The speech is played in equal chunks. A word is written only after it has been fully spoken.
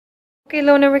Okay,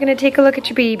 Lona, we're gonna take a look at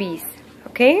your babies,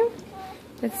 okay?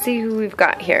 Let's see who we've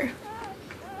got here.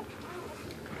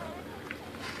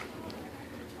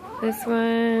 This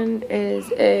one is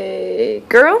a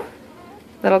girl,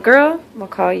 little girl. We'll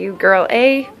call you Girl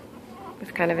A,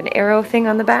 with kind of an arrow thing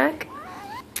on the back.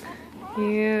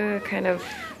 You kind of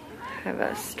have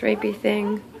a stripy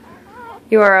thing.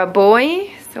 You are a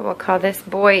boy, so we'll call this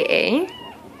Boy A.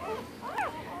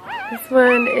 This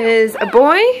one is a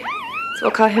boy, so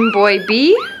we'll call him Boy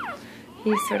B.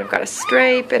 He's sort of got a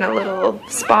stripe and a little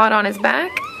spot on his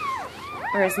back,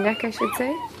 or his neck, I should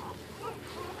say.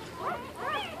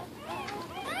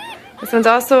 This one's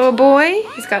also a boy.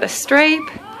 He's got a stripe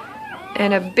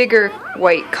and a bigger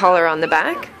white collar on the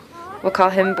back. We'll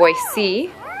call him Boy C.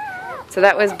 So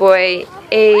that was Boy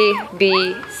A,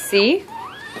 B, C.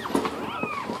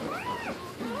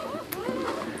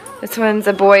 This one's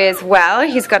a boy as well.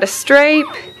 He's got a stripe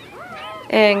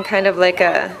and kind of like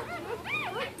a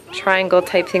triangle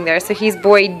type thing there. So he's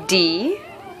Boy D.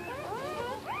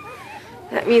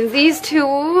 That means these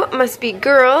two must be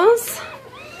girls.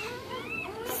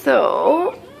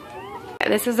 So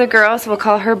this is a girl, so we'll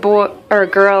call her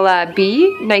Girl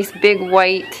B. Nice big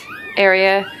white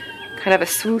area, kind of a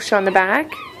swoosh on the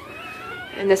back.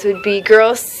 And this would be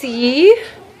Girl C,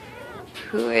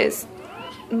 who is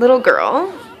little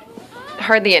girl.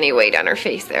 Hardly any weight on her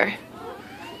face there.